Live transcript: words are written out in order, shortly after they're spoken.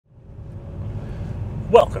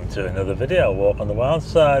Welcome to another video, Walk on the Wild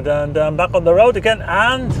Side, and I'm back on the road again,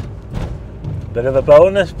 and a bit of a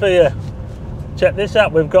bonus for you. Check this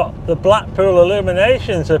out, we've got the Blackpool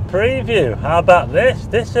Illuminations, a preview. How about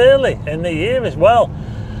this early in the year as well?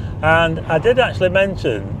 And I did actually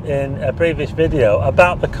mention in a previous video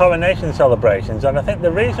about the Coronation celebrations, and I think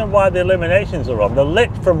the reason why the illuminations are on, they're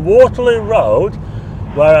lit from Waterloo Road,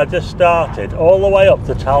 where I just started, all the way up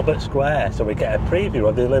to Talbot Square, so we get a preview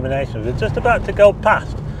of the illuminations. We're just about to go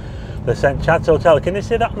past the St Chad's Hotel. Can you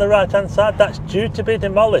see that on the right hand side? That's due to be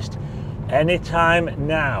demolished anytime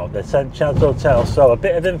now, the St Chad's Hotel. So a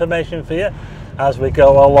bit of information for you as we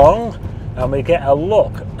go along, and we get a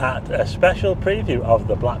look at a special preview of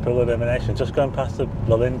the Blackpool Illuminations, just going past the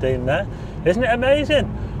Lindeen there. Isn't it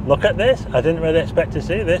amazing? Look at this. I didn't really expect to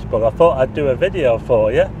see this, but I thought I'd do a video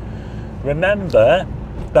for you. Remember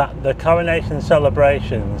that the Coronation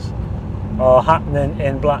celebrations are happening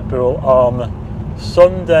in Blackpool on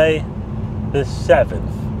Sunday the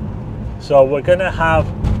 7th. So we're going to have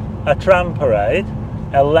a tram parade,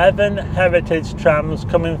 11 heritage trams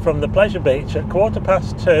coming from the Pleasure Beach at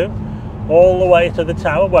 2:15 all the way to the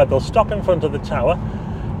tower, where they'll stop in front of the tower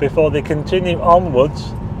before they continue onwards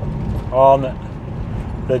on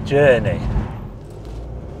the journey.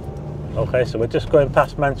 Okay, so we're just going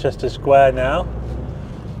past Manchester Square now,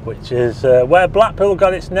 which is where Blackpool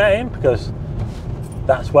got its name, because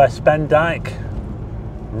that's where Spendyke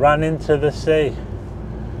ran into the sea,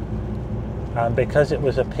 and because it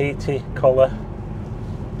was a peaty colour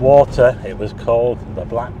water, it was called the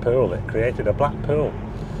Blackpool. It created a black pool.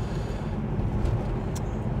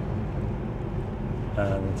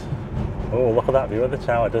 And oh, look at that view of the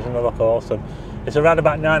tower. Doesn't it look awesome? It's around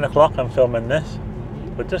about 9 o'clock I'm filming this.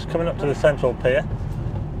 We're just coming up to the central pier.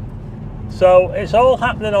 So it's all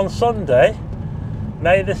happening on Sunday,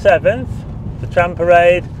 May the 7th, the tram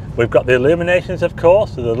parade. We've got the illuminations, of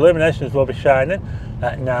course, so the illuminations will be shining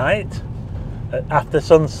at night, after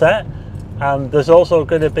sunset. And there's also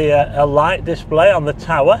going to be a light display on the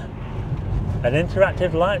tower, an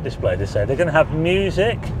interactive light display, they say. They're going to have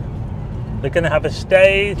music, they're going to have a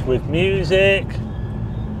stage with music.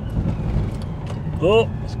 Oh,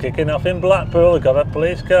 it's kicking off in Blackpool. We've got a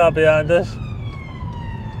police car behind us.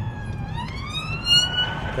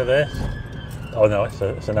 Look at this. Oh no, it's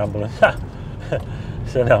an ambulance.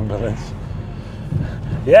 It's an ambulance.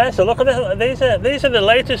 Yeah, so look at this. These are the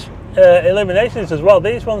latest illuminations as well.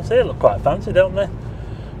 These ones here look quite fancy, don't they?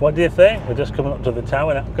 What do you think? We're just coming up to the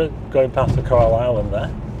tower now, going past the Coral Island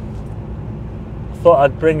there. I thought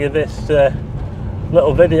I'd bring you this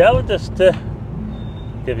little video just to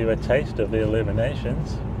give you a taste of the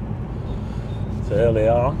illuminations. It's early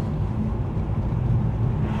on.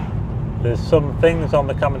 There's some things on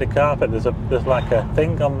the comedy carpet. There's like a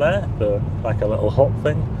thing on there, like a little hut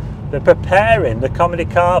thing. They're preparing the comedy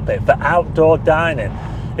carpet for outdoor dining.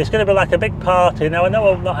 It's going to be like a big party. Now I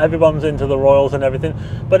know not everyone's into the Royals and everything,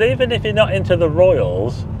 but even if you're not into the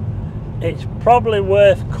Royals, it's probably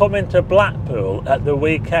worth coming to Blackpool at the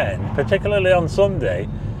weekend, particularly on Sunday,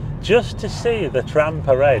 just to see the tram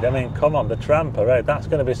parade. I mean, come on, the tram parade, that's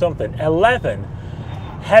going to be something. 11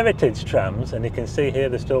 heritage trams, and you can see here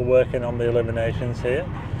they're still working on the illuminations here.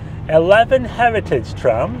 11 heritage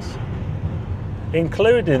trams,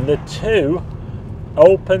 including the 2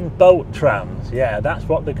 open boat trams. Yeah, that's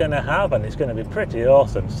what they're going to have, and it's going to be pretty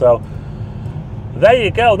awesome. So there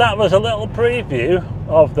you go, that was a little preview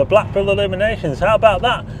of the Blackpool Illuminations. How about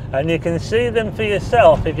that? And you can see them for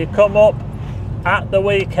yourself if you come up at the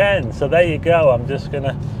weekend. So there you go. I'm just going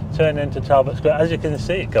to turn into Talbot Square. As you can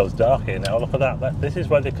see, it goes dark here now. Look at that. This is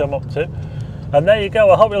where they come up to. And there you go.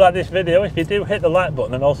 I hope you like this video. If you do, hit the like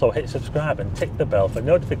button and also hit subscribe and tick the bell for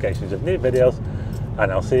notifications of new videos.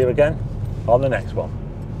 And I'll see you again on the next one.